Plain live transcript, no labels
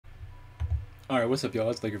Alright, what's up y'all,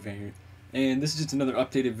 it's Laker Fan here. And this is just another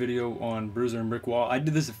updated video on Briuser and Brick Wall. I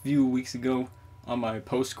did this a few weeks ago on my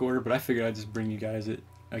post score, but I figured I'd just bring you guys it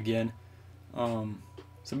again.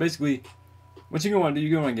 So basically, what you're going to want to do,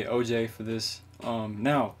 you're going to want to get OJ for this.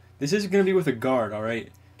 Now, this is going to be with a guard,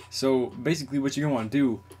 alright? So basically what you're going to want to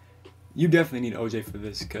do, you definitely need OJ for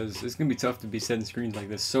this, because it's going to be tough to be setting screens like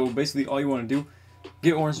this. So basically all you want to do,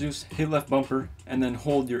 get orange juice, hit left bumper, and then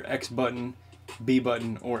hold your X button, B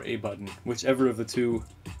button, or A button, whichever of the two,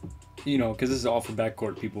 you know, because this is all for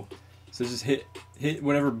backcourt people. So just hit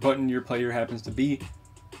whatever button your player happens to be,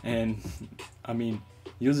 and I mean,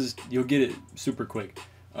 you'll get it super quick.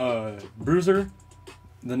 Briuser,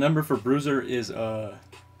 the number for Briuser is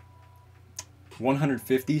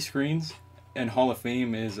 150 screens, and Hall of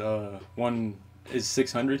Fame is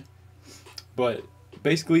 600. But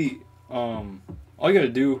basically, all you gotta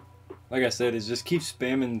do, like I said, is just keep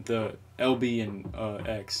spamming the LB and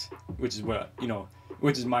X, which is what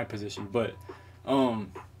which is my position. But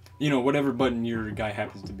whatever button your guy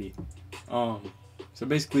happens to be. So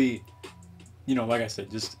basically, like I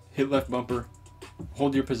said, just hit left bumper,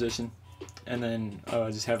 hold your position, and then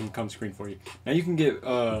just have him come screen for you. Now you can get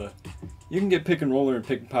pick and roller and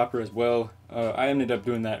pick and popper as well. I ended up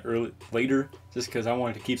doing that later just because I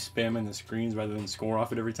wanted to keep spamming the screens rather than score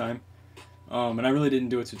off it every time. And I really didn't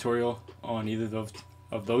do a tutorial on either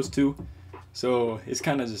of those two, so it's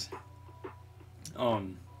kind of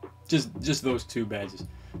just those two badges.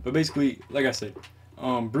 But basically, like I said,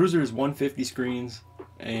 Briuser is 150 screens,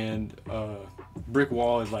 and Brick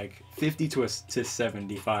Wall is like 50 to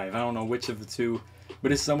 75. I don't know which of the two,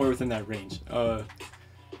 but it's somewhere within that range.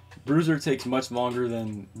 Briuser takes much longer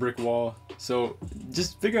than Brick Wall, so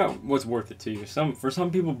just figure out what's worth it to you. For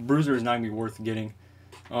some people, Briuser is not gonna be worth getting.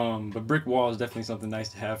 But Brick Wall is definitely something nice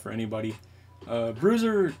to have for anybody.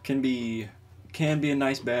 Briuser can be a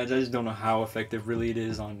nice badge. I just don't know how effective really it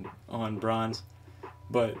is on bronze,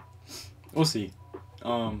 but we'll see.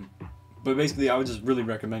 But basically, I would just really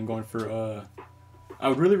recommend going for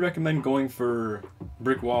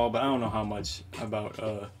Brick Wall, but I don't know how much about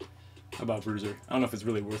Briuser. I don't know if it's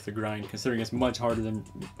really worth the grind, considering it's much harder than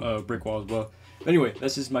Brick Wall as well. But anyway,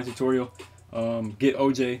 that's just my tutorial. Get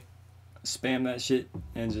OJ. Spam that shit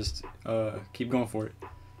and just keep going for it.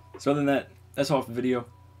 So other than that, that's all for the video.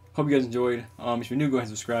 Hope you guys enjoyed. If you're new, go ahead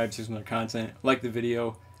and subscribe, see some other content, like the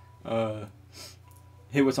video,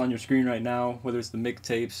 hit what's on your screen right now, whether it's the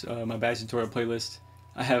mixtapes, my badge tutorial playlist.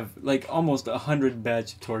 I have like almost 100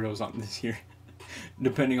 badge tutorials on this here,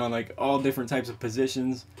 depending on like all different types of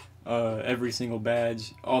positions, every single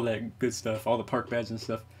badge, all that good stuff, all the park badges and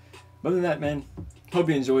stuff. But other than that, man, hope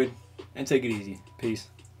you enjoyed, and take it easy. Peace.